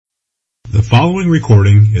The following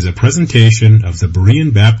recording is a presentation of the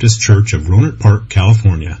Berean Baptist Church of Rohnert Park,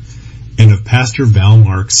 California, and of Pastor Val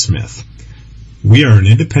Mark Smith. We are an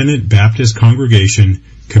independent Baptist congregation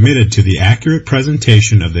committed to the accurate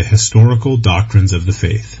presentation of the historical doctrines of the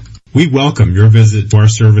faith. We welcome your visit to our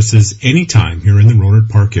services anytime here in the Rohnert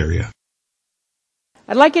Park area.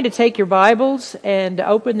 I'd like you to take your Bibles and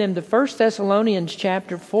open them to 1 Thessalonians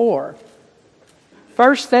chapter 4.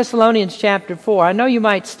 1 Thessalonians chapter 4. I know you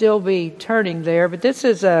might still be turning there, but this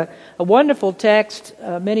is a wonderful text.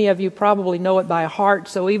 Many of you probably know it by heart,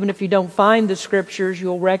 so even if you don't find the Scriptures,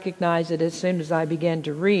 you'll recognize it as soon as I begin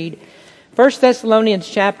to read. 1 Thessalonians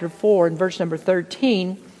chapter 4 and verse number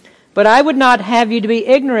 13. But I would not have you to be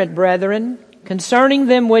ignorant, brethren, concerning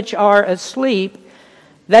them which are asleep,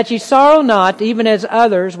 that ye sorrow not, even as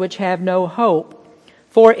others which have no hope.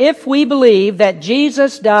 For if we believe that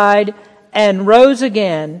Jesus died and rose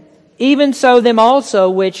again, even so them also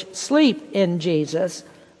which sleep in Jesus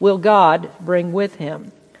will God bring with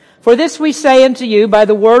him. For this we say unto you by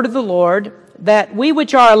the word of the Lord, that we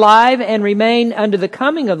which are alive and remain unto the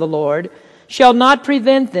coming of the Lord shall not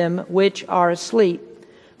prevent them which are asleep.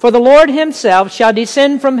 For the Lord himself shall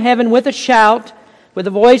descend from heaven with a shout, with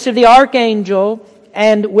the voice of the archangel,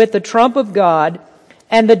 and with the trump of God,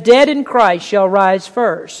 and the dead in Christ shall rise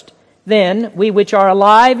first. Then we which are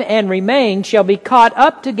alive and remain shall be caught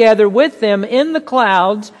up together with them in the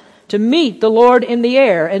clouds to meet the Lord in the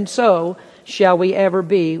air, and so shall we ever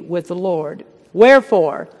be with the Lord.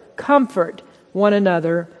 Wherefore, comfort one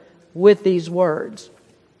another with these words.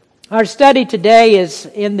 Our study today is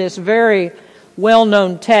in this very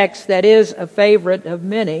well-known text that is a favorite of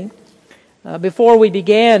many. Before we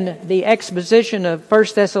began the exposition of 1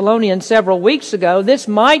 Thessalonians several weeks ago, this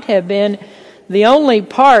might have been the only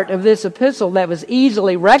part of this epistle that was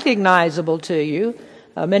easily recognizable to you.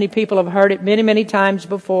 Many people have heard it many times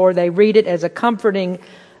before. They read it as a comforting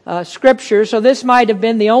scripture. So this might have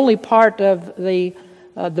been the only part of the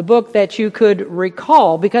book that you could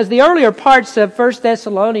recall, because the earlier parts of 1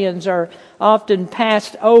 Thessalonians are often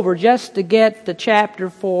passed over just to get to chapter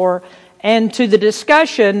 4 and to the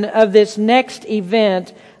discussion of this next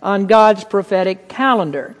event on God's prophetic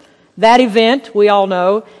calendar. That event, we all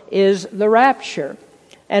know, is the rapture.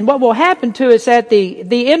 And what will happen to us at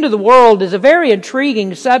the end of the world is a very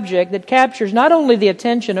intriguing subject that captures not only the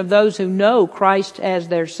attention of those who know Christ as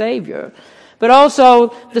their Savior, but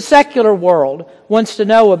also the secular world wants to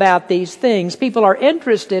know about these things. People are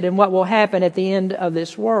interested in what will happen at the end of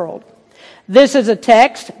this world. This is a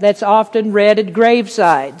text that's often read at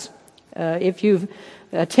gravesides. If you've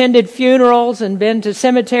attended funerals and been to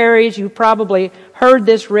cemeteries, you've probably heard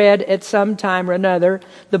this read at some time or another.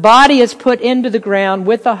 The body is put into the ground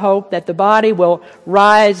with the hope that the body will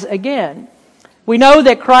rise again. We know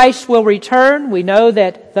that Christ will return. We know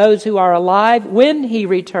that those who are alive, when he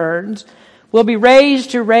returns, will be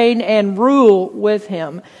raised to reign and rule with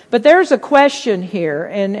him. But there's a question here,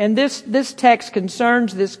 and this text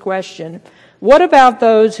concerns this question. What about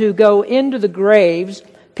those who go into the graves?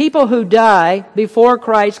 People who die before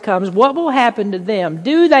Christ comes, what will happen to them?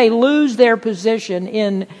 Do they lose their position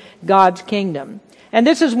in God's kingdom? And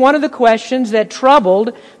this is one of the questions that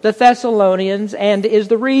troubled the Thessalonians and is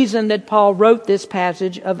the reason that Paul wrote this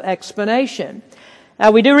passage of explanation.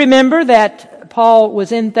 We do remember that Paul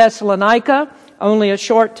was in Thessalonica only a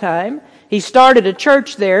short time. He started a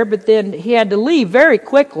church there, but then he had to leave very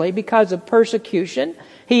quickly because of persecution.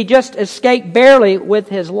 He just escaped barely with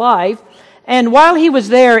his life. And while he was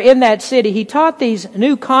there in that city, he taught these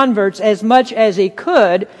new converts as much as he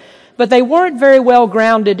could, but they weren't very well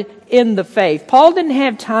grounded in the faith. Paul didn't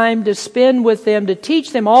have time to spend with them to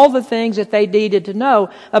teach them all the things that they needed to know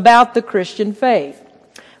about the Christian faith.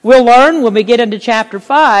 We'll learn when we get into chapter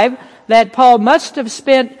 5 that Paul must have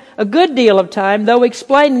spent a good deal of time, though,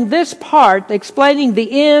 explaining this part, explaining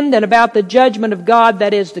the end and about the judgment of God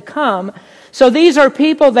that is to come. So these are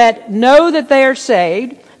people that know that they are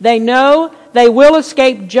saved. They know they will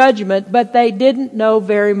escape judgment, but they didn't know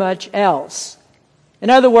very much else. In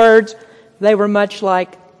other words, they were much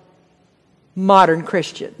like modern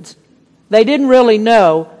Christians. They didn't really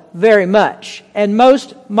know very much. And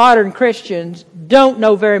most modern Christians don't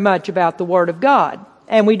know very much about the Word of God.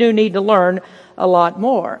 And we do need to learn a lot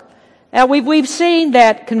more. Now, we've seen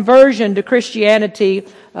that conversion to Christianity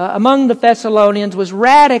among the Thessalonians was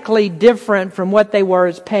radically different from what they were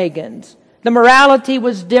as pagans. The morality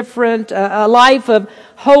was different. A life of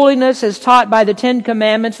holiness as taught by the Ten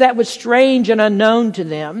Commandments, that was strange and unknown to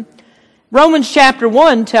them. Romans chapter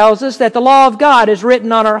 1 tells us that the law of God is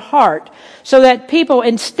written on our heart, so that people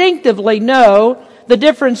instinctively know the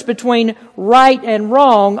difference between right and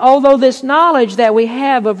wrong, although this knowledge that we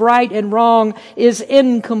have of right and wrong is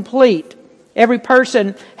incomplete. Every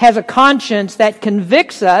person has a conscience that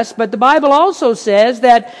convicts us, but the Bible also says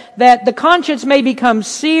that the conscience may become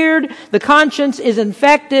seared, the conscience is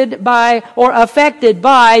infected by or affected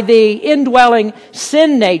by the indwelling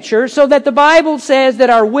sin nature, so that the Bible says that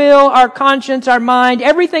our will, our conscience, our mind,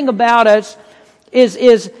 everything about us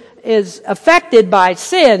is affected by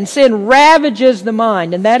sin. Sin ravages the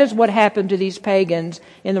mind, and that is what happened to these pagans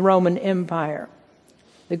in the Roman Empire.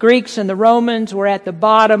 The Greeks and the Romans were at the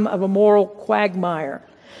bottom of a moral quagmire.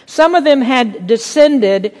 Some of them had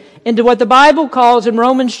descended into what the Bible calls in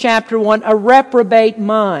Romans chapter 1 a reprobate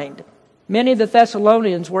mind. Many of the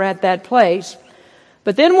Thessalonians were at that place.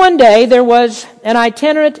 But then one day there was an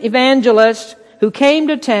itinerant evangelist who came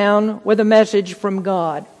to town with a message from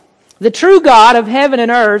God. The true God of heaven and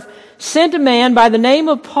earth sent a man by the name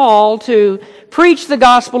of Paul to preach the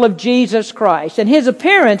gospel of Jesus Christ. And his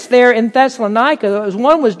appearance there in Thessalonica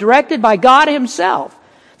was directed by God himself.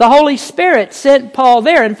 The Holy Spirit sent Paul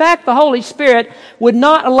there. In fact, the Holy Spirit would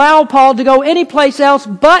not allow Paul to go any place else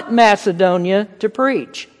but Macedonia to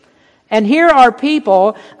preach. And here are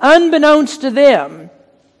people, unbeknownst to them,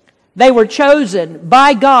 they were chosen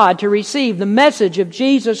by God to receive the message of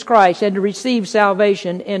Jesus Christ and to receive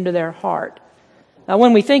salvation into their heart. Now,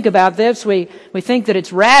 when we think about this, we think that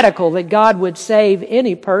it's radical that God would save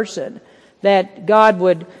any person, that God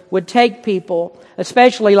would take people,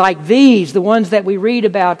 especially like these, the ones that we read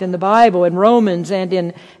about in the Bible, in Romans and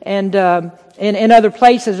in other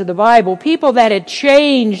places of the Bible, people that had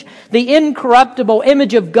changed the incorruptible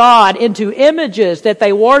image of God into images that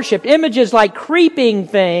they worshipped, images like creeping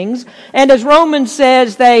things. And as Romans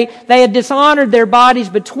says, they had dishonored their bodies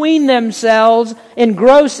between themselves in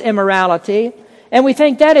gross immorality. And we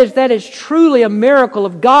think that is truly a miracle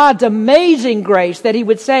of God's amazing grace that He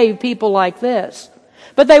would save people like this.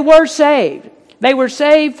 But they were saved. They were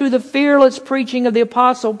saved through the fearless preaching of the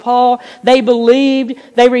Apostle Paul. They believed,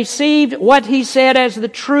 they received what he said as the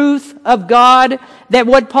truth of God, that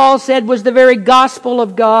what Paul said was the very gospel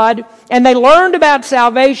of God, and they learned about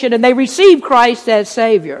salvation and they received Christ as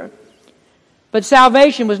Savior. But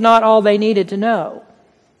salvation was not all they needed to know.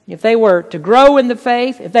 If they were to grow in the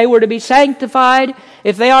faith, if they were to be sanctified,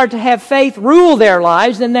 if they are to have faith rule their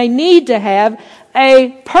lives, then they need to have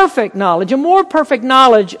a perfect knowledge, a more perfect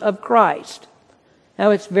knowledge of Christ. Now,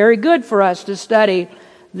 it's very good for us to study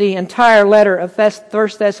the entire letter of 1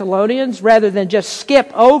 Thessalonians rather than just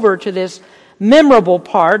skip over to this memorable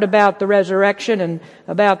part about the resurrection and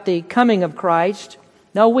about the coming of Christ.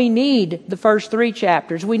 No, we need the first 3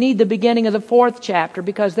 chapters. We need the beginning of the 4th chapter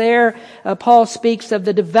because there Paul speaks of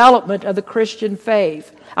the development of the Christian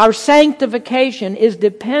faith. Our sanctification is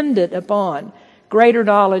dependent upon greater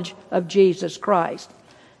knowledge of Jesus Christ.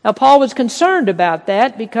 Now, Paul was concerned about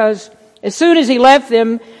that because as soon as he left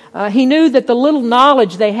them, he knew that the little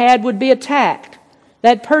knowledge they had would be attacked,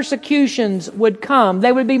 that persecutions would come.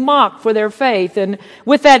 They would be mocked for their faith, and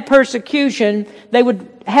with that persecution, they would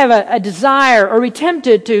have a desire or be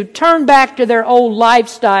tempted to turn back to their old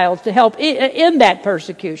lifestyles to help in that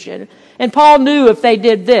persecution. And Paul knew if they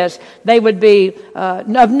did this, they would be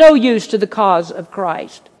of no use to the cause of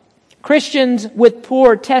Christ. Christians with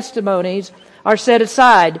poor testimonies are set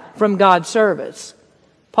aside from God's service.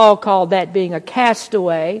 Paul called that being a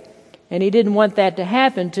castaway, and he didn't want that to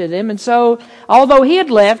happen to them. And so, although he had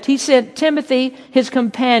left, he sent Timothy, his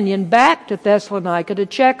companion, back to Thessalonica to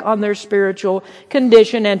check on their spiritual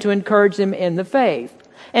condition and to encourage them in the faith.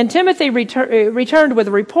 And Timothy returned with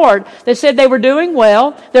a report that said they were doing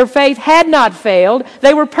well, their faith had not failed,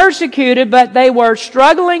 they were persecuted, but they were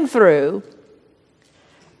struggling through.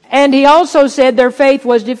 And he also said their faith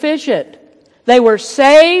was deficient. They were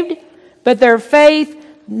saved, but their faith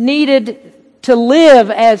needed to live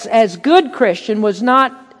as good Christian was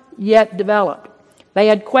not yet developed. They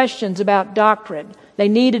had questions about doctrine. They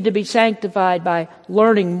needed to be sanctified by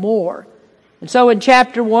learning more. And so in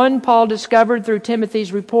chapter 1, Paul discovered through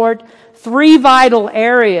Timothy's report 3 vital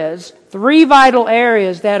areas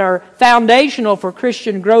that are foundational for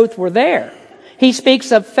Christian growth were there. He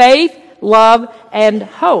speaks of faith, love, and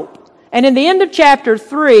hope. And in the end of chapter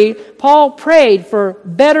 3, Paul prayed for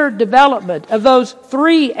better development of those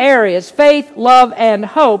 3 areas, faith, love, and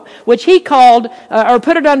hope, which he called, or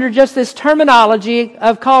put it under just this terminology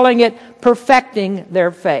of calling it perfecting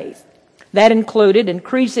their faith. That included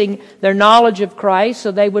increasing their knowledge of Christ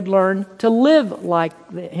so they would learn to live like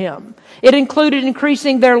Him. It included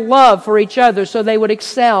increasing their love for each other so they would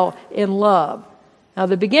excel in love. Now,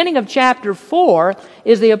 the beginning of chapter 4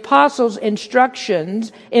 is the apostles'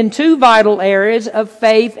 instructions in two vital areas of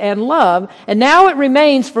faith and love. And now it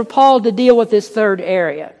remains for Paul to deal with this third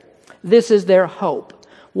area. This is their hope.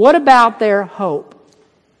 What about their hope?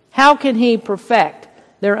 How can he perfect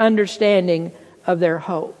their understanding of their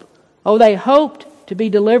hope? Oh, they hoped to be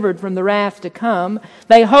delivered from the wrath to come.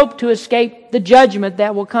 They hope to escape the judgment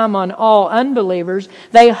that will come on all unbelievers.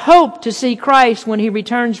 They hope to see Christ when He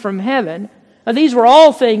returns from heaven. Now, these were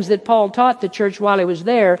all things that Paul taught the church while he was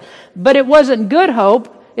there, but it wasn't good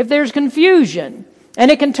hope if there's confusion.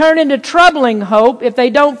 And it can turn into troubling hope if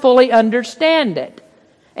they don't fully understand it.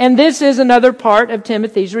 And this is another part of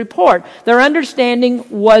Timothy's report. Their understanding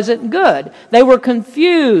wasn't good. They were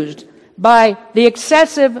confused by the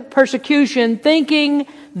excessive persecution, thinking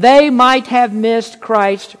they might have missed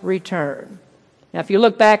Christ's return. Now, if you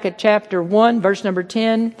look back at chapter 1, verse number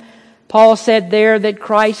 10, Paul said there that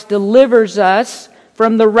Christ delivers us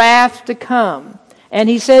from the wrath to come. And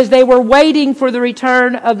he says they were waiting for the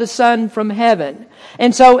return of the Son from heaven.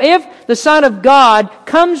 And so if the Son of God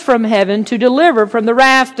comes from heaven to deliver from the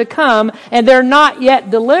wrath to come, and they're not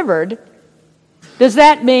yet delivered, does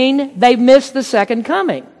that mean they've missed the second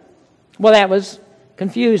coming? Well, that was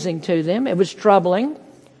confusing to them. It was troubling.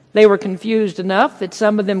 They were confused enough that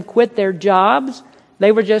some of them quit their jobs.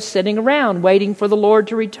 They were just sitting around waiting for the Lord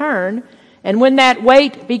to return. And when that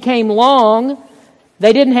wait became long,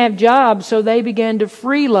 they didn't have jobs, so they began to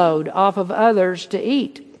freeload off of others to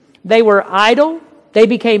eat. They were idle. They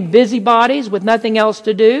became busybodies with nothing else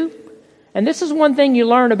to do. And this is one thing you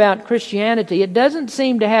learn about Christianity. It doesn't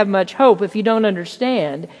seem to have much hope if you don't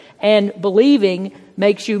understand, and believing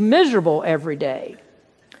makes you miserable every day.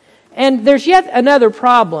 And there's yet another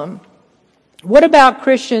problem. What about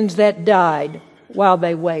Christians that died while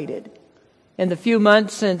they waited? In the few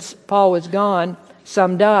months since Paul was gone,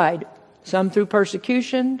 some died. Some through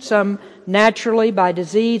persecution, some naturally by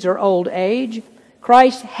disease or old age.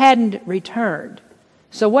 Christ hadn't returned.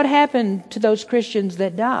 So what happened to those Christians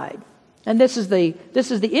that died? And this is the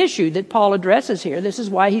issue that Paul addresses here. This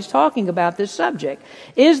is why he's talking about this subject.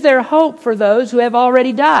 Is there hope for those who have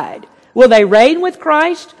already died? Will they reign with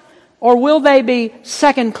Christ, or will they be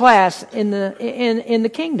second class in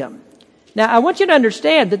the kingdom? Now, I want you to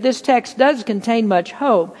understand that this text does contain much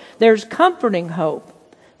hope. There's comforting hope.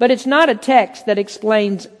 But it's not a text that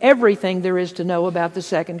explains everything there is to know about the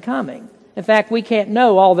second coming. In fact, we can't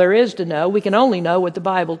know all there is to know. We can only know what the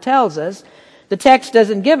Bible tells us. The text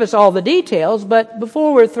doesn't give us all the details, but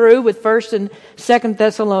before we're through with 1st and 2nd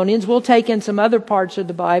Thessalonians, we'll take in some other parts of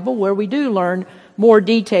the Bible where we do learn more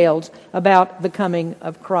details about the coming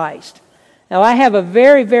of Christ. Now, I have a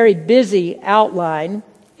very, very busy outline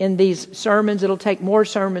in these sermons. It'll take more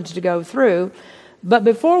sermons to go through. But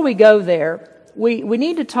before we go there, we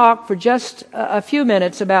need to talk for just a few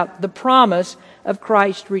minutes about the promise of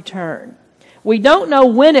Christ's return. We don't know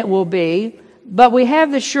when it will be, but we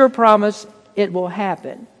have the sure promise it will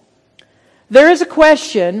happen. There is a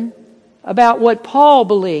question about what Paul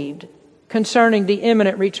believed concerning the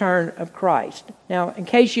imminent return of Christ. Now, in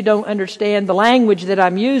case you don't understand the language that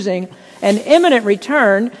I'm using, an imminent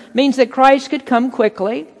return means that Christ could come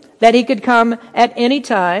quickly, that He could come at any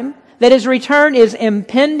time, that His return is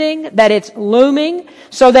impending, that it's looming,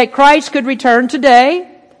 so that Christ could return today.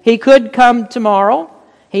 He could come tomorrow.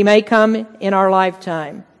 He may come in our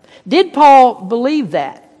lifetime. Did Paul believe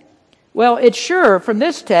that? Well, it's sure from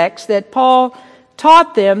this text that Paul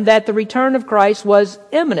taught them that the return of Christ was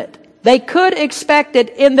imminent. They could expect it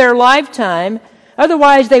in their lifetime.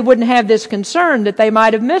 Otherwise, they wouldn't have this concern that they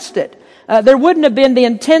might have missed it. There wouldn't have been the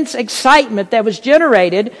intense excitement that was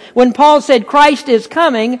generated when Paul said Christ is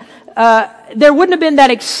coming. There wouldn't have been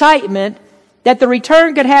that excitement that the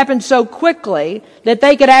return could happen so quickly that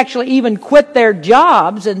they could actually even quit their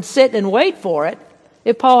jobs and sit and wait for it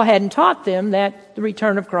if Paul hadn't taught them that the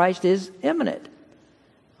return of Christ is imminent.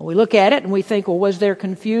 We look at it and we think, well, was their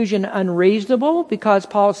confusion unreasonable because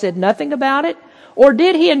Paul said nothing about it? Or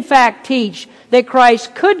did he in fact teach that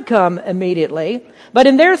Christ could come immediately? But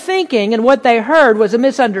in their thinking and what they heard was a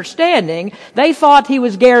misunderstanding. They thought he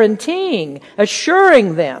was guaranteeing,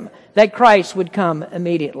 assuring them that Christ would come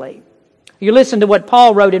immediately. You listen to what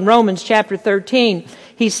Paul wrote in Romans chapter 13.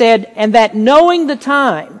 He said, "And that knowing the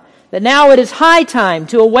time, that now it is high time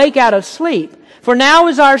to awake out of sleep, for now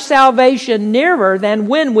is our salvation nearer than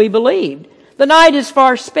when we believed. The night is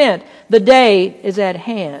far spent, the day is at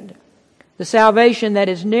hand." The salvation that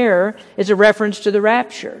is nearer is a reference to the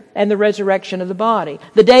rapture and the resurrection of the body.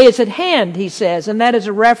 The day is at hand, he says, and that is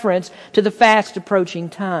a reference to the fast approaching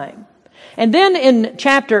time. And then in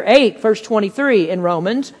chapter 8, verse 23 in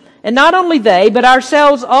Romans, "And not only they, but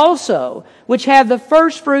ourselves also, which have the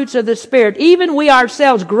first fruits of the Spirit, even we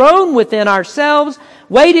ourselves groan within ourselves,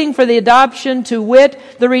 waiting for the adoption, to wit,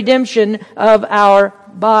 the redemption of our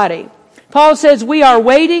body. Paul says we are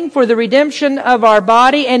waiting for the redemption of our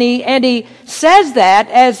body, and he says that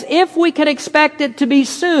as if we can expect it to be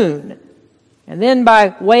soon. And then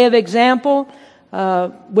by way of example,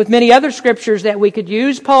 with many other scriptures that we could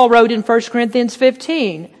use, Paul wrote in 1 Corinthians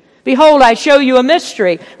 15, "Behold, I show you a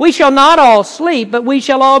mystery. We shall not all sleep, but we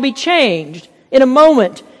shall all be changed in a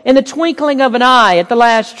moment, in the twinkling of an eye, at the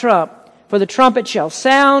last trump. For the trumpet shall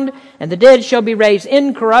sound, and the dead shall be raised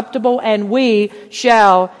incorruptible, and we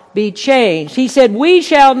shall be changed." He said, we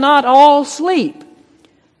shall not all sleep,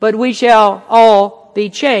 but we shall all be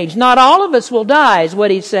changed. Not all of us will die, is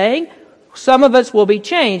what he's saying. Some of us will be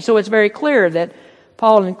changed. So it's very clear that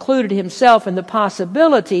Paul included himself in the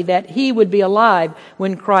possibility that he would be alive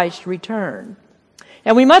when Christ returned.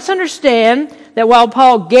 And we must understand that while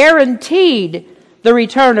Paul guaranteed the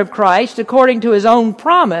return of Christ according to his own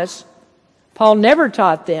promise, Paul never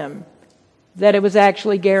taught them that it was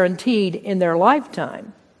actually guaranteed in their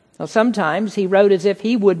lifetime. Now, sometimes he wrote as if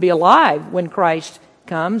he would be alive when Christ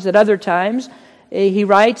comes. At other times, he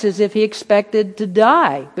writes as if he expected to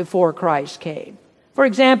die before Christ came. For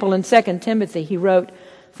example, in 2 Timothy, he wrote,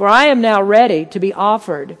 "For I am now ready to be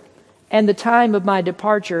offered, and the time of my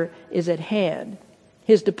departure is at hand."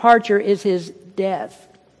 His departure is his death.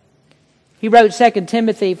 He wrote 2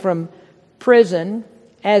 Timothy from prison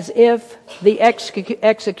as if the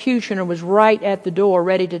executioner was right at the door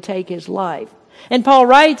ready to take his life. And Paul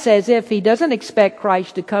writes as if he doesn't expect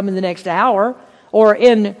Christ to come in the next hour or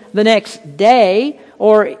in the next day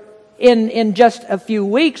or in just a few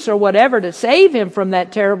weeks or whatever to save him from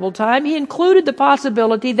that terrible time. He included the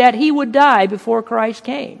possibility that he would die before Christ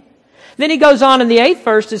came. Then he goes on in the 8th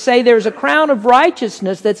verse to say there's a crown of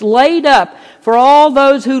righteousness that's laid up for all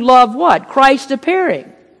those who love what? Christ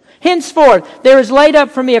appearing. "Henceforth there is laid up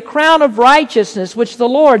for me a crown of righteousness, which the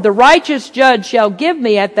Lord, the righteous judge, shall give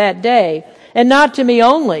me at that day, and not to me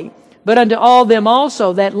only, but unto all them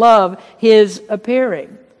also that love his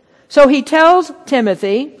appearing." So he tells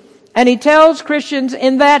Timothy, and he tells Christians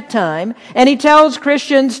in that time, and he tells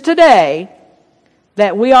Christians today,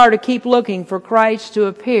 that we are to keep looking for Christ to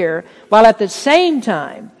appear, while at the same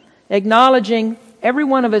time acknowledging every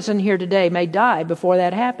one of us in here today may die before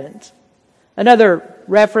that happens. Another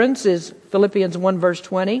reference is Philippians 1 verse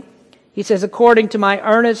 20. He says, "According to my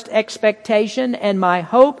earnest expectation and my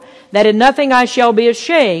hope, that in nothing I shall be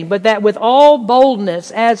ashamed, but that with all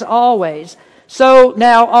boldness, as always, so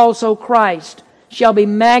now also Christ shall be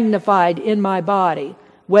magnified in my body,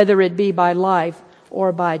 whether it be by life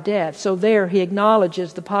or by death." So there he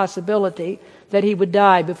acknowledges the possibility that he would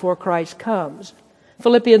die before Christ comes.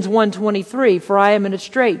 Philippians 1:23, "For I am in a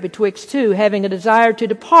strait betwixt two, having a desire to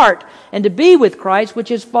depart and to be with Christ,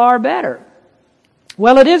 which is far better."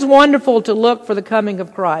 Well, it is wonderful to look for the coming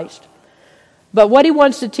of Christ. But what he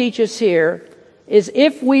wants to teach us here is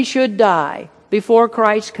if we should die before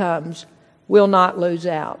Christ comes, we'll not lose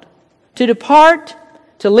out. To depart,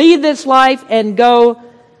 to leave this life and go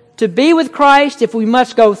to be with Christ, if we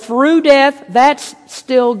must go through death, that's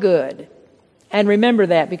still good. And remember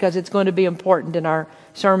that, because it's going to be important in our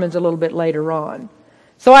sermons a little bit later on.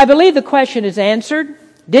 So I believe the question is answered.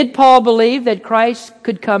 Did Paul believe that Christ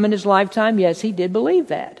could come in his lifetime? Yes, he did believe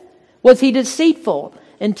that. Was he deceitful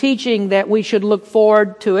in teaching that we should look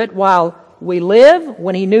forward to it while we live,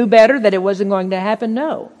 when he knew better that it wasn't going to happen?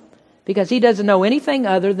 No, because he doesn't know anything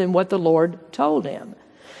other than what the Lord told him.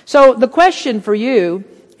 So the question for you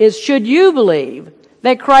is, should you believe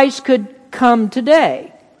that Christ could come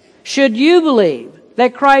today? Should you believe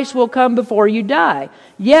that Christ will come before you die?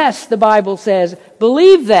 Yes, the Bible says,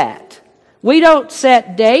 believe that. We don't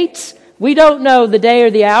set dates. We don't know the day or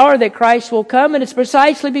the hour that Christ will come, and it's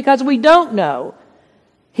precisely because we don't know.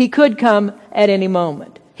 He could come at any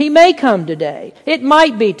moment. He may come today. It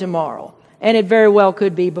might be tomorrow, and it very well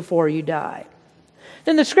could be before you die.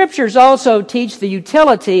 Then the Scriptures also teach the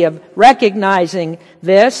utility of recognizing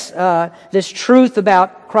this truth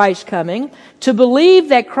about Christ coming. To believe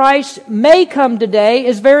that Christ may come today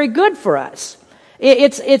is very good for us.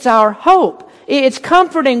 It's our hope. It's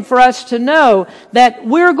comforting for us to know that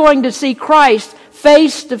we're going to see Christ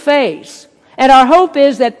face to face. And our hope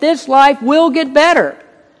is that this life will get better.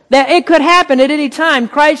 That it could happen at any time.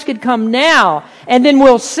 Christ could come now, and then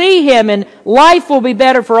we'll see Him, and life will be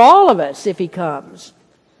better for all of us if He comes.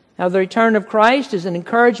 Now, the return of Christ is an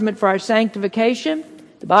encouragement for our sanctification.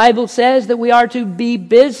 The Bible says that we are to be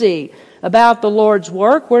busy about the Lord's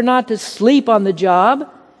work. We're not to sleep on the job.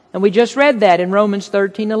 And we just read that in Romans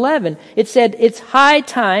 13:11. It said it's high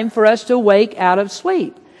time for us to wake out of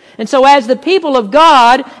sleep. And so as the people of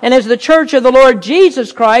God and as the church of the Lord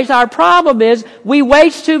Jesus Christ, our problem is we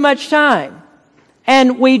waste too much time.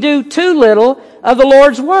 And we do too little of the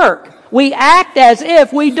Lord's work. We act as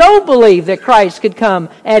if we don't believe that Christ could come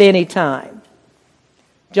at any time.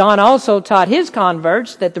 John also taught his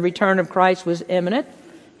converts that the return of Christ was imminent.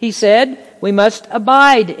 He said, we must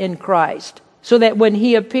abide in Christ so that when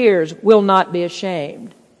He appears, we'll not be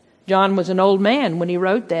ashamed. John was an old man when he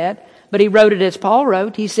wrote that, but he wrote it as Paul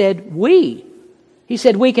wrote. He said, we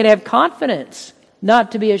can have confidence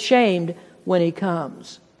not to be ashamed when He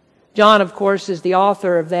comes. John, of course, is the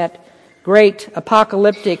author of that great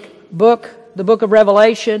apocalyptic book, the book of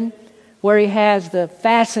Revelation, where he has the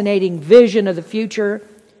fascinating vision of the future.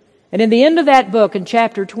 And in the end of that book, in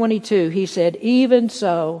chapter 22, he said, even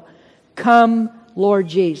so, come, Lord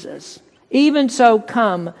Jesus. Even so,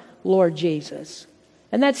 come, Lord Jesus.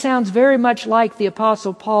 And that sounds very much like the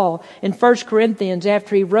Apostle Paul in 1 Corinthians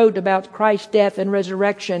after he wrote about Christ's death and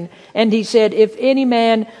resurrection. And he said, if any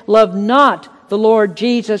man love not the Lord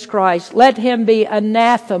Jesus Christ, let him be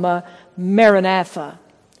anathema, maranatha.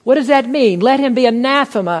 What does that mean? Let him be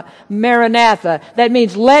anathema, maranatha. That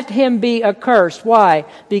means let him be accursed. Why?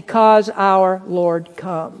 Because our Lord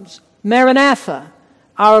comes. Maranatha,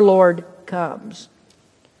 our Lord comes.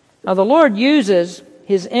 Now the Lord uses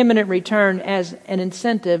His imminent return as an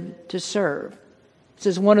incentive to serve. This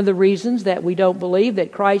is one of the reasons that we don't believe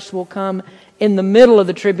that Christ will come in the middle of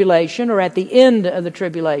the tribulation or at the end of the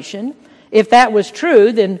tribulation. If that was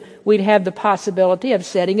true, then we'd have the possibility of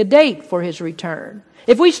setting a date for His return.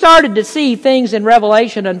 If we started to see things in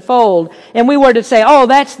Revelation unfold and we were to say, oh,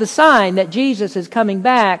 that's the sign that Jesus is coming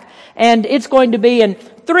back and it's going to be in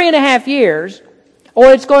 3.5 years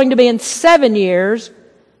or it's going to be in 7 years,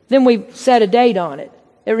 then we've set a date on it.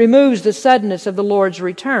 It removes the suddenness of the Lord's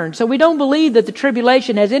return. So we don't believe that the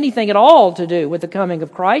tribulation has anything at all to do with the coming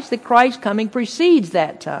of Christ, that Christ's coming precedes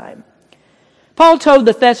that time. Paul told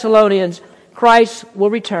the Thessalonians, Christ will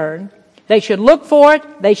return. They should look for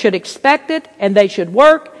it, they should expect it, and they should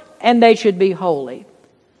work, and they should be holy.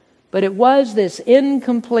 But it was this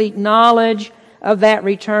incomplete knowledge of that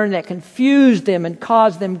return that confused them and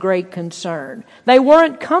caused them great concern. They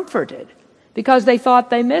weren't comforted because they thought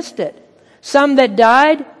they missed it. Some that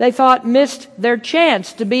died, they thought missed their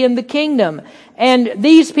chance to be in the kingdom. And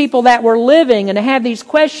these people that were living and have these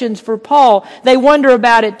questions for Paul, they wonder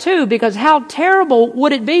about it too, because how terrible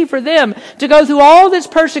would it be for them to go through all this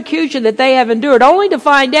persecution that they have endured, only to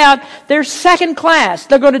find out they're second class.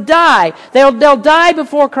 They're going to die. They'll die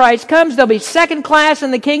before Christ comes. They'll be second class in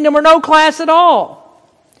the kingdom or no class at all.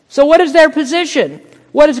 So what is their position?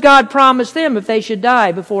 What does God promise them if they should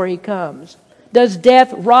die before He comes? Does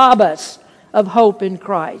death rob us of hope in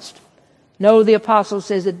Christ? No, the apostle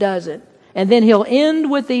says it doesn't. And then he'll end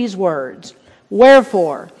with these words.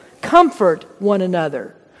 Wherefore, comfort one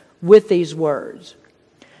another with these words.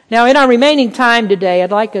 Now, in our remaining time today,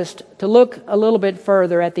 I'd like us to look a little bit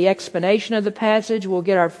further at the explanation of the passage. We'll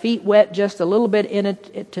get our feet wet just a little bit in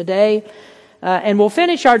it today. And we'll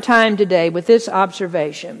finish our time today with this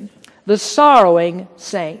observation. The sorrowing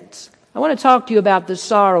saints. I want to talk to you about the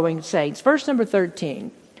sorrowing saints. Verse number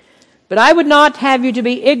 13. But I would not have you to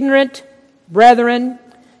be ignorant, brethren,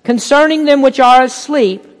 concerning them which are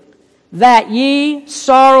asleep, that ye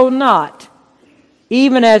sorrow not,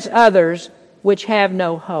 even as others which have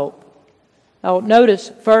no hope. Now notice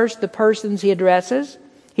first the persons he addresses.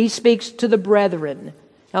 He speaks to the brethren.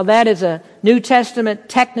 Now that is a New Testament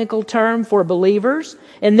technical term for believers.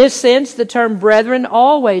 In this sense, the term brethren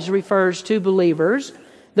always refers to believers.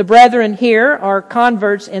 The brethren here are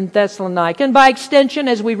converts in Thessalonica. And by extension,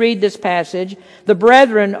 as we read this passage, the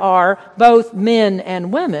brethren are both men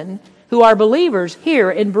and women who are believers here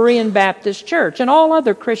in Berean Baptist Church and all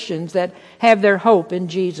other Christians that have their hope in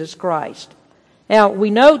Jesus Christ. Now, we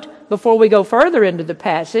note before we go further into the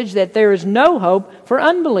passage that there is no hope for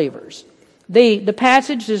unbelievers. The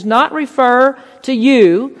passage does not refer to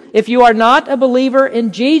you if you are not a believer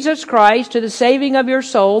in Jesus Christ to the saving of your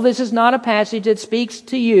soul. This is not a passage that speaks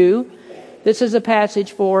to you. This is a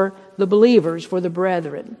passage for the believers, for the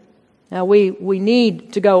brethren. Now we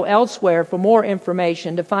need to go elsewhere for more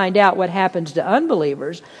information to find out what happens to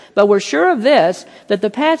unbelievers. But we're sure of this, that the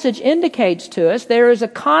passage indicates to us there is a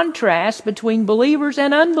contrast between believers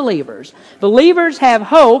and unbelievers. Believers have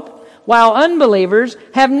hope while unbelievers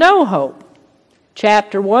have no hope.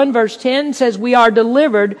 Chapter 1, verse 10 says we are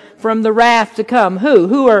delivered from the wrath to come.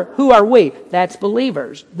 Who are we? That's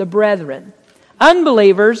believers, the brethren.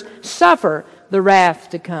 Unbelievers suffer the wrath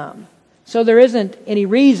to come. So there isn't any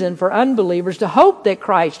reason for unbelievers to hope that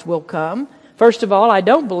Christ will come. First of all, I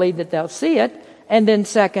don't believe that they'll see it. And then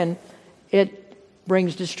second, it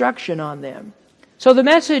brings destruction on them. So the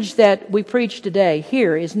message that we preach today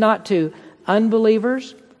here is not to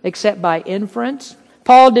unbelievers, except by inference.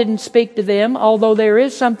 Paul didn't speak to them, although there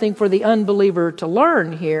is something for the unbeliever to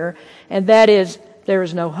learn here, and that is there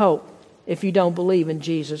is no hope if you don't believe in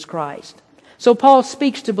Jesus Christ. So Paul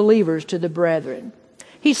speaks to believers, to the brethren.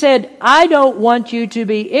 He said, I don't want you to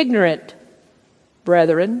be ignorant,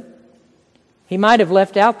 brethren. He might have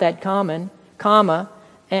left out that comma,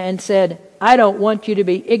 and said, I don't want you to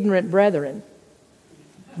be ignorant, brethren.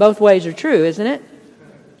 Both ways are true, isn't it?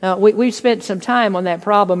 We've spent some time on that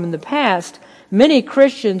problem in the past. Many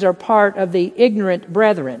Christians are part of the ignorant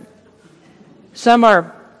brethren. Some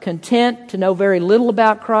are content to know very little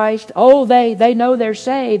about Christ. Oh, they know they're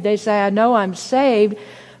saved. They say, I know I'm saved.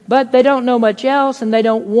 But they don't know much else, and they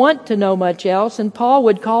don't want to know much else. And Paul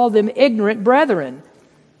would call them ignorant brethren.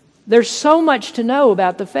 There's so much to know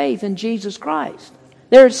about the faith in Jesus Christ.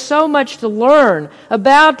 There's so much to learn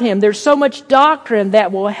about Him. There's so much doctrine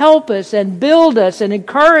that will help us and build us and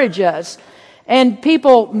encourage us. And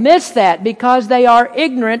people miss that because they are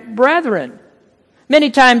ignorant brethren. Many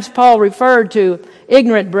times Paul referred to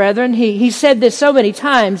ignorant brethren. He said this so many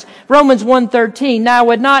times. Romans 1:13, now I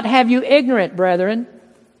would not have you ignorant, brethren.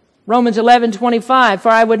 Romans 11:25, for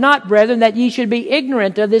I would not, brethren, that ye should be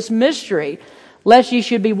ignorant of this mystery, lest ye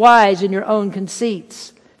should be wise in your own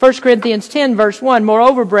conceits. 1 Corinthians 10, verse 1,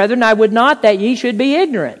 moreover, brethren, I would not that ye should be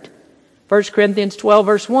ignorant. 1 Corinthians 12,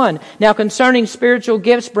 verse 1, now concerning spiritual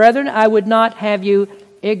gifts, brethren, I would not have you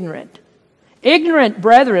ignorant. Ignorant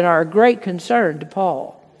brethren are a great concern to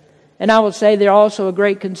Paul. And I will say they're also a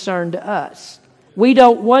great concern to us. We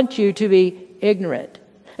don't want you to be ignorant.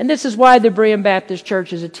 And this is why the Berean Baptist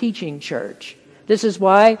Church is a teaching church. This is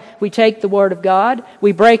why we take the Word of God,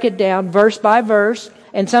 we break it down verse by verse,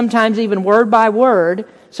 and sometimes even word by word,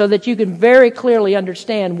 so that you can very clearly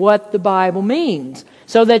understand what the Bible means,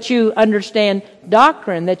 so that you understand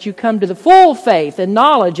doctrine, that you come to the full faith and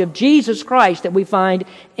knowledge of Jesus Christ that we find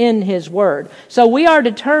in His Word. So we are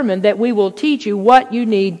determined that we will teach you what you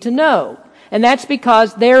need to know. And that's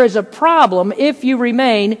because there is a problem if you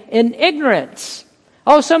remain in ignorance.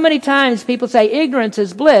 Oh, so many times people say ignorance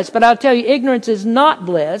is bliss, but I'll tell you, ignorance is not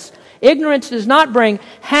bliss. Ignorance does not bring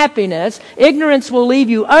happiness. Ignorance will leave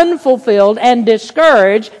you unfulfilled and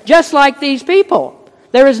discouraged, just like these people.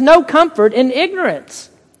 There is no comfort in ignorance.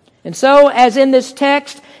 And so, as in this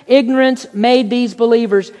text, ignorance made these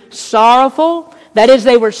believers sorrowful. That is,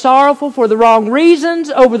 they were sorrowful for the wrong reasons,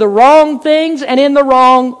 over the wrong things, and in the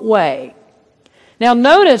wrong way. Now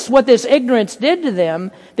notice what this ignorance did to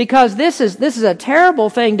them, because this is a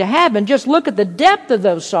terrible thing to happen. Just look at the depth of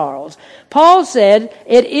those sorrows. Paul said,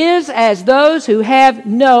 it is as those who have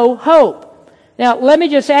no hope. Now let me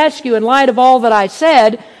just ask you, in light of all that I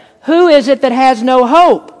said, who is it that has no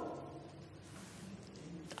hope?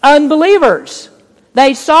 Unbelievers.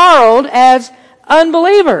 They sorrowed as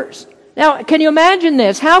unbelievers. Now, can you imagine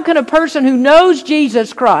this? How can a person who knows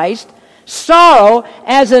Jesus Christ sorrow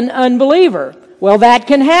as an unbeliever? Well, that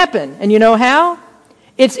can happen. And you know how?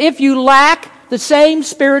 It's if you lack the same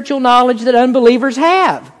spiritual knowledge that unbelievers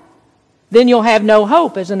have. Then you'll have no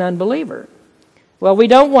hope as an unbeliever. Well, we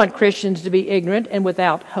don't want Christians to be ignorant and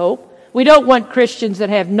without hope. We don't want Christians that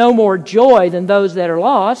have no more joy than those that are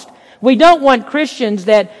lost. We don't want Christians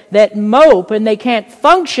that mope and they can't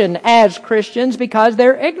function as Christians because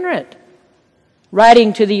they're ignorant.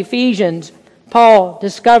 Writing to the Ephesians, Paul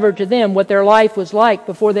discovered to them what their life was like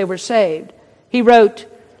before they were saved. He wrote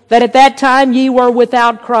that at that time ye were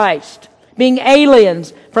without Christ, being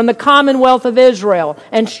aliens from the commonwealth of Israel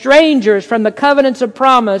and strangers from the covenants of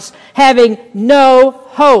promise, having no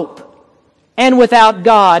hope and without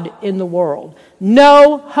God in the world.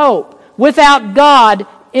 No hope without God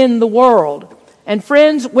in the world. And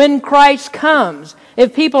friends, when Christ comes,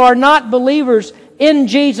 if people are not believers in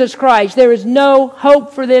Jesus Christ, there is no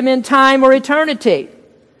hope for them in time or eternity.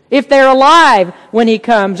 If they're alive when He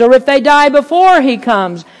comes, or if they die before He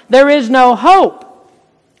comes, there is no hope.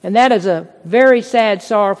 And that is a very sad,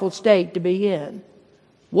 sorrowful state to be in.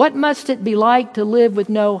 What must it be like to live with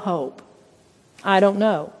no hope? I don't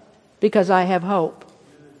know, because I have hope.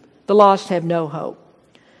 The lost have no hope.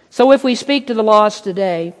 So if we speak to the lost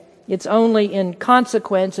today, it's only in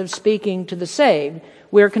consequence of speaking to the saved.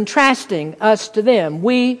 We're contrasting us to them.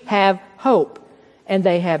 We have hope, and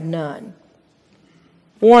they have none.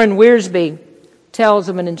 Warren Wiersbe tells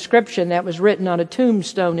of an inscription that was written on a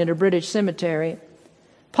tombstone in a British cemetery.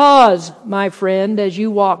 Pause, my friend, as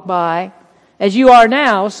you walk by. As you are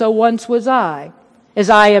now, so once was I.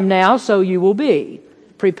 As I am now, so you will be.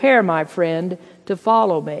 Prepare, my friend, to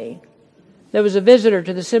follow me. There was a visitor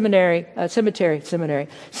to the cemetery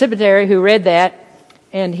who read that,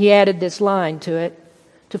 And he added this line to it: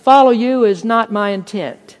 "To follow you is not my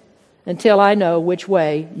intent until I know which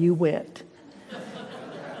way you went."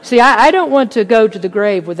 See, I don't want to go to the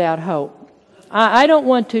grave without hope. I don't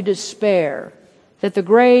want to despair that the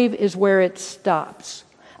grave is where it stops.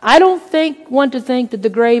 I don't want to think that the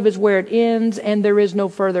grave is where it ends and there is no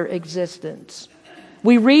further existence.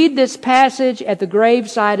 We read this passage at the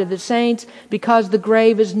graveside of the saints because the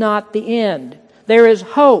grave is not the end. There is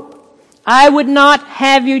hope. I would not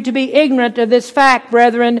have you to be ignorant of this fact,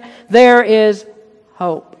 brethren. There is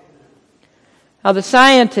hope. Now, the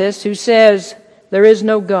scientist who says there is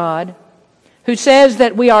no God, who says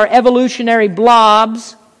that we are evolutionary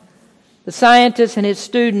blobs, the scientist and his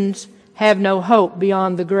students have no hope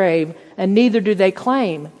beyond the grave, and neither do they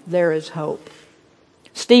claim there is hope.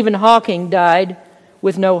 Stephen Hawking died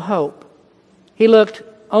with no hope. He looked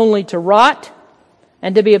only to rot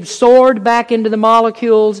and to be absorbed back into the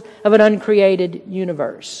molecules of an uncreated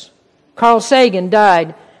universe. Carl Sagan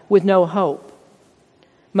died with no hope.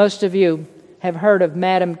 Most of you have heard of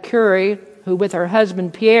Madame Curie, who with her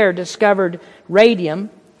husband Pierre discovered radium.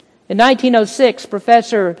 In 1906,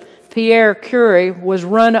 Professor Pierre Curie was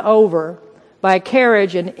run over by a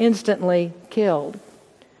carriage and instantly killed.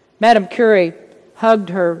 Madame Curie hugged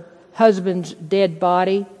her husband's dead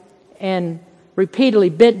body and repeatedly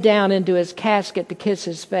bent down into his casket to kiss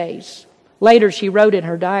his face. Later she wrote in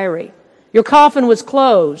her diary, "Your coffin was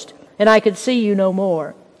closed, and I could see you no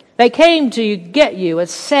more. They came to get you, a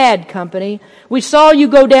sad company. We saw you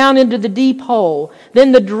go down into the deep hole,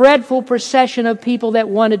 then the dreadful procession of people that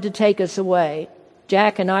wanted to take us away.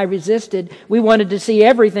 Jack and I resisted. We wanted to see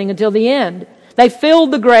everything until the end. They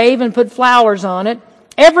filled the grave and put flowers on it.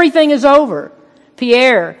 Everything is over.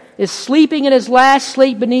 Pierre is sleeping in his last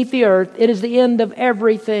sleep beneath the earth. It is the end of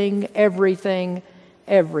everything, everything,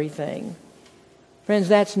 everything." Friends,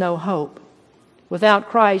 that's no hope. Without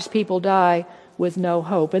Christ, people die with no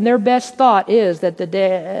hope. And their best thought is that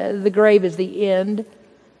the grave is the end.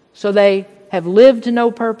 So they have lived to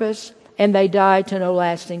no purpose, and they die to no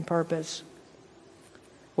lasting purpose.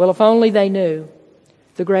 Well, if only they knew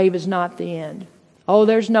the grave is not the end. Oh,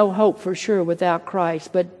 there's no hope for sure without Christ,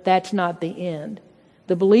 but that's not the end.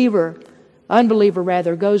 The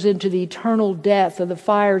unbeliever goes into the eternal death of the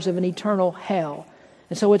fires of an eternal hell.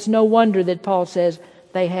 And so it's no wonder that Paul says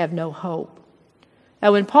they have no hope.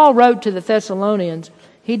 Now, when Paul wrote to the Thessalonians,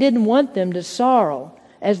 he didn't want them to sorrow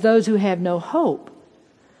as those who have no hope.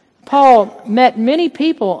 Paul met many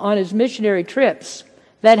people on his missionary trips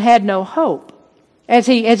that had no hope. As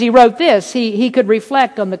he wrote this, he could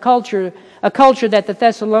reflect on a culture that the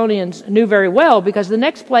Thessalonians knew very well, because the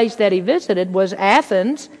next place that he visited was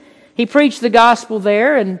Athens. He preached the gospel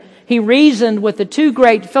there, and he reasoned with the two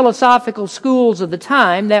great philosophical schools of the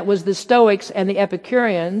time, that was the Stoics and the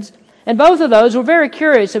Epicureans. And both of those were very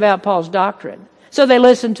curious about Paul's doctrine. So they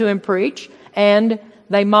listened to him preach, and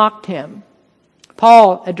they mocked him.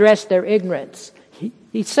 Paul addressed their ignorance.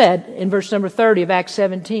 He said in verse number 30 of Acts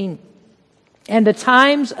 17, "And the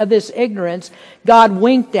times of this ignorance God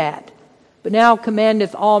winked at, but now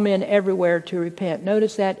commandeth all men everywhere to repent."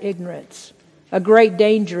 Notice that ignorance. A great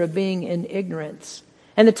danger of being in ignorance.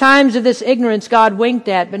 "And the times of this ignorance God winked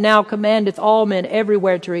at, but now commandeth all men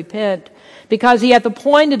everywhere to repent. Because he hath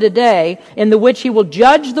appointed a day in the which he will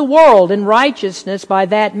judge the world in righteousness by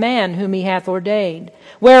that man whom he hath ordained.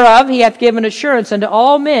 Whereof he hath given assurance unto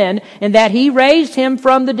all men, in that he raised him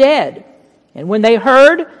from the dead. And when they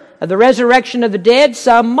heard of the resurrection of the dead,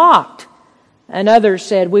 some mocked. And others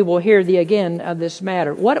said, We will hear thee again of this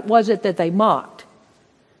matter." What was it that they mocked?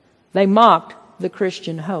 They mocked the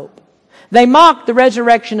Christian hope. They mocked the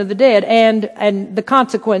resurrection of the dead and the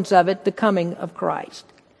consequence of it, the coming of Christ.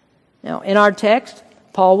 Now, in our text,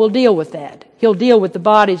 Paul will deal with that. He'll deal with the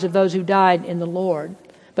bodies of those who died in the Lord.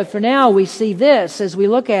 But for now, we see this as we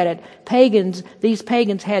look at it. These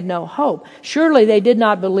pagans had no hope. Surely they did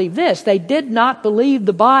not believe this. They did not believe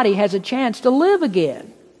the body has a chance to live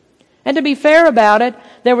again. And to be fair about it,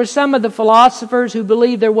 there were some of the philosophers who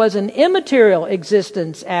believed there was an immaterial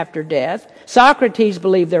existence after death. Socrates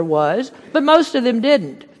believed there was, but most of them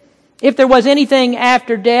didn't. If there was anything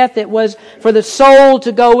after death, it was for the soul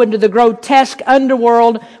to go into the grotesque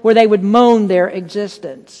underworld where they would moan their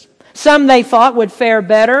existence. Some, they thought, would fare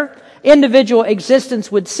better. Individual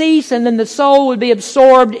existence would cease, and then the soul would be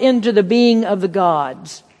absorbed into the being of the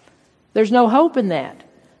gods. There's no hope in that.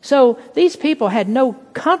 So these people had no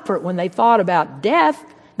comfort when they thought about death.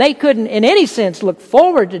 They couldn't, in any sense, look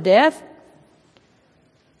forward to death.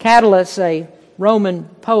 Catullus, a Roman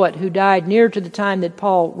poet who died near to the time that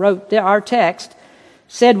Paul wrote our text,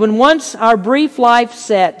 said, "When once our brief life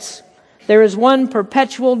sets, there is one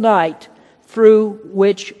perpetual night through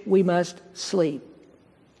which we must sleep.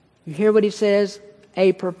 You hear what he says?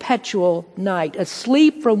 A perpetual night, a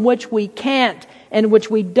sleep from which we can't and which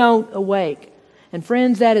we don't awake. And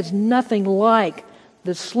friends, that is nothing like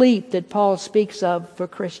the sleep that Paul speaks of for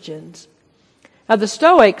Christians. Now, the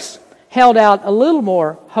Stoics held out a little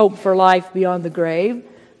more hope for life beyond the grave,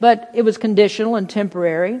 but it was conditional and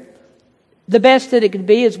temporary. The best that it could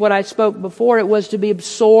be is what I spoke before. It was to be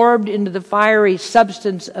absorbed into the fiery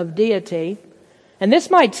substance of deity. And this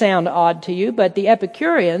might sound odd to you, but the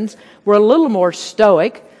Epicureans were a little more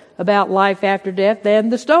stoic about life after death than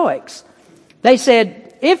the Stoics. They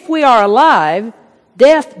said, if we are alive,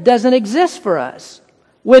 death doesn't exist for us.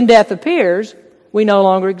 When death appears, we no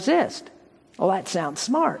longer exist. Well, that sounds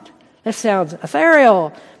smart. That sounds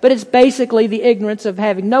ethereal. But it's basically the ignorance of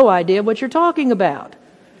having no idea what you're talking about.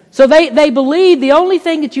 So they believe the only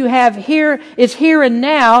thing that you have here is here and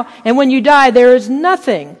now, and when you die, there is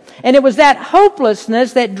nothing. And it was that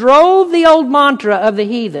hopelessness that drove the old mantra of the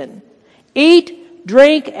heathen. Eat,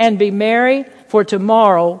 drink, and be merry, for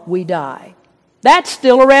tomorrow we die. That's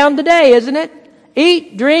still around today, isn't it?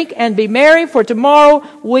 Eat, drink, and be merry, for tomorrow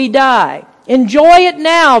we die. Enjoy it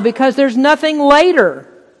now, because there's nothing later.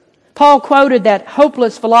 Paul quoted that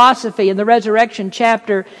hopeless philosophy in the resurrection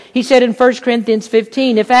chapter. He said in 1 Corinthians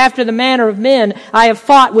 15, if after the manner of men I have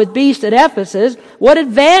fought with beasts at Ephesus, what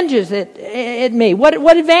advantages it me?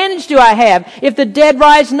 What advantage do I have if the dead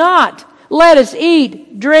rise not? Let us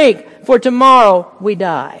eat, drink, for tomorrow we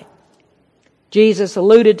die. Jesus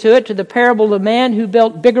alluded to it, to the parable of the man who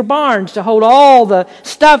built bigger barns to hold all the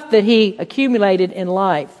stuff that he accumulated in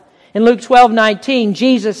life. In Luke 12:19,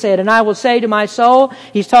 Jesus said, and I will say to my soul,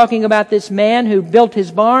 he's talking about this man who built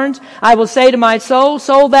his barns, I will say to my soul,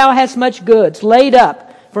 soul, thou hast much goods laid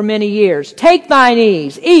up for many years. Take thine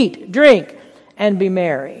ease, eat, drink, and be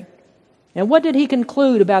merry. And what did he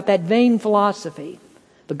conclude about that vain philosophy?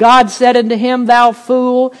 But God said unto him, thou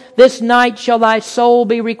fool, this night shall thy soul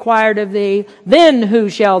be required of thee. Then who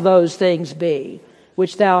shall those things be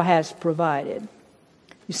which thou hast provided?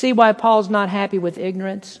 You see why Paul's not happy with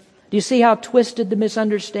ignorance? Do you see how twisted the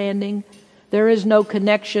misunderstanding? There is no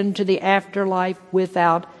connection to the afterlife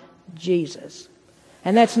without Jesus.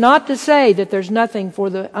 And that's not to say that there's nothing for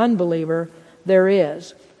the unbeliever. There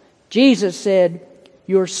is. Jesus said,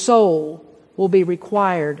 your soul will be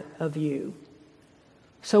required of you.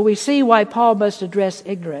 So we see why Paul must address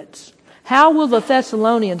ignorance. How will the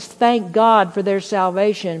Thessalonians thank God for their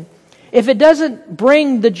salvation if it doesn't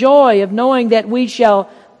bring the joy of knowing that we shall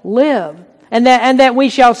live and that we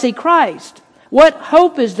shall see Christ? What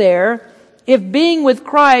hope is there if being with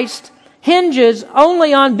Christ hinges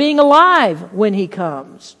only on being alive when He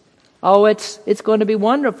comes? Oh, it's going to be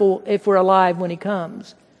wonderful if we're alive when He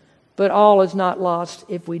comes. But all is not lost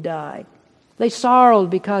if we die. They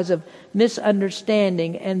sorrowed because of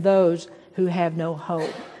misunderstanding and those who have no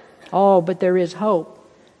hope. Oh, but there is hope.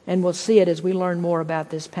 And we'll see it as we learn more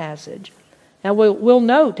about this passage. Now we'll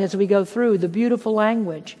note as we go through the beautiful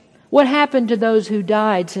language. What happened to those who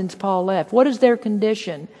died since Paul left? What is their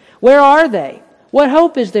condition? Where are they? What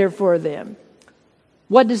hope is there for them?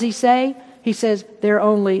 What does he say? He says they're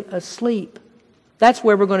only asleep. That's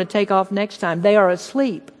where we're going to take off next time. They are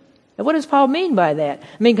asleep. And what does Paul mean by that?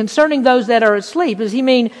 I mean, concerning those that are asleep, does he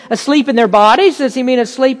mean asleep in their bodies? Does he mean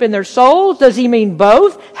asleep in their souls? Does he mean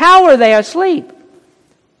both? How are they asleep?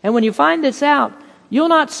 And when you find this out, you'll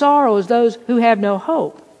not sorrow as those who have no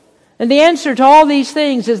hope. And the answer to all these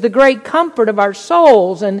things is the great comfort of our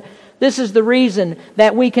souls. And this is the reason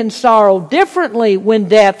that we can sorrow differently when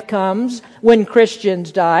death comes, when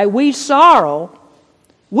Christians die. We sorrow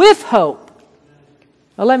with hope.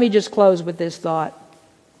 Now let me just close with this thought.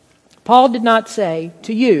 Paul did not say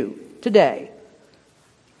to you today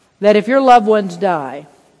that if your loved ones die,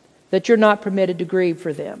 that you're not permitted to grieve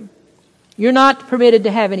for them. You're not permitted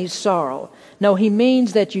to have any sorrow. No, he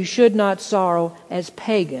means that you should not sorrow as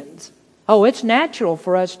pagans. Oh, it's natural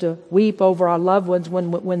for us to weep over our loved ones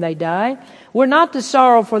when they die. We're not to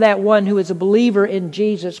sorrow for that one who is a believer in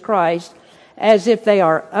Jesus Christ as if they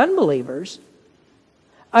are unbelievers.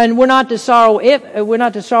 And we're not to sorrow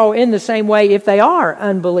in the same way if they are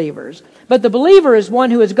unbelievers. But the believer is one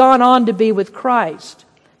who has gone on to be with Christ.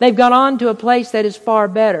 They've gone on to a place that is far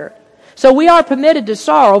better. So we are permitted to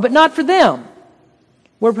sorrow, but not for them.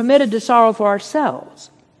 We're permitted to sorrow for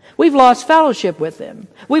ourselves. We've lost fellowship with them.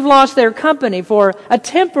 We've lost their company for a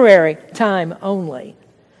temporary time only.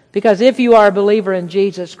 Because if you are a believer in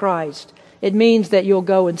Jesus Christ, it means that you'll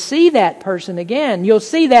go and see that person again. You'll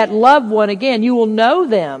see that loved one again. You will know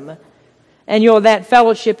them. And that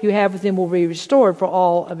fellowship you have with them will be restored for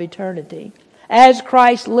all of eternity. As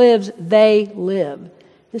Christ lives, they live.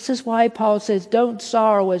 This is why Paul says, don't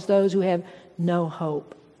sorrow as those who have no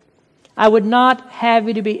hope. I would not have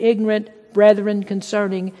you to be ignorant, brethren,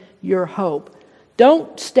 concerning your hope.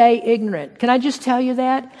 Don't stay ignorant. Can I just tell you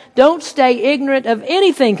that? Don't stay ignorant of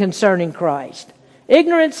anything concerning Christ.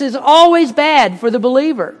 Ignorance is always bad for the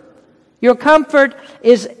believer. Your comfort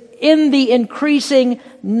is in the increasing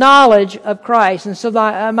knowledge of Christ. And so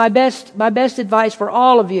my best advice for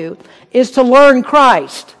all of you is to learn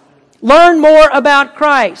Christ. Learn more about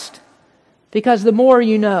Christ. Because the more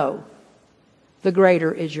you know, the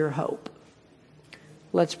greater is your hope.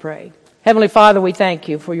 Let's pray. Heavenly Father, we thank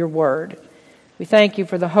you for your word. We thank you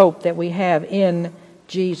for the hope that we have in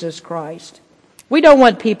Jesus Christ. We don't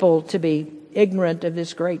want people to be ignorant of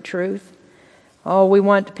this great truth. Oh, we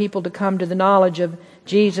want people to come to the knowledge of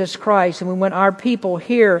Jesus Christ, and we want our people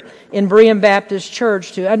here in Berean Baptist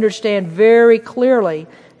Church to understand very clearly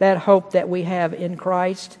that hope that we have in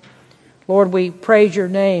Christ. Lord, we praise your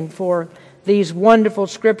name for these wonderful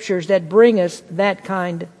scriptures that bring us that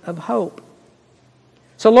kind of hope.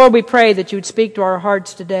 So, Lord, we pray that you would speak to our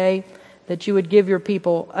hearts today, that you would give your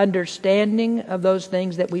people understanding of those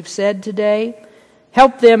things that we've said today.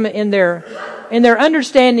 Help them in their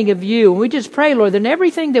understanding of you. And we just pray, Lord, that in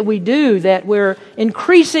everything that we do, that we're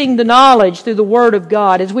increasing the knowledge through the Word of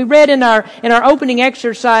God. As we read in our opening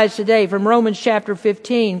exercise today from Romans chapter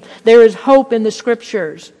 15, there is hope in the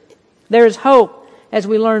Scriptures. There is hope as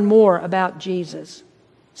we learn more about Jesus.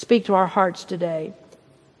 Speak to our hearts today.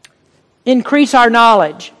 Increase our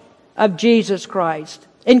knowledge of Jesus Christ.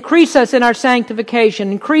 Increase us in our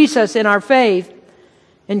sanctification. Increase us in our faith.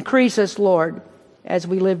 Increase us, Lord, as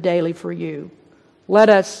we live daily for you. Let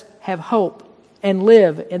us have hope and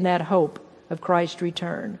live in that hope of Christ's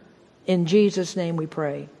return. In Jesus' name we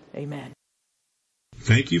pray. Amen.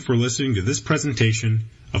 Thank you for listening to this presentation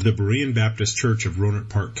of the Berean Baptist Church of Rohnert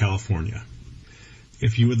Park, California.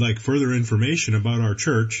 If you would like further information about our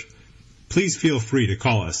church, please feel free to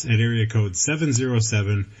call us at area code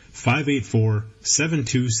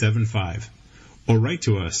 707-584-7275 or write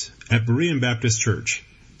to us at Berean Baptist Church,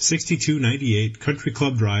 6298 Country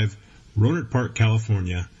Club Drive, Rohnert Park,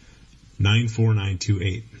 California,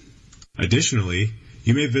 94928. Additionally,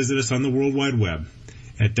 you may visit us on the World Wide Web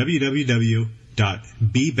at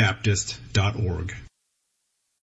www.bbaptist.org.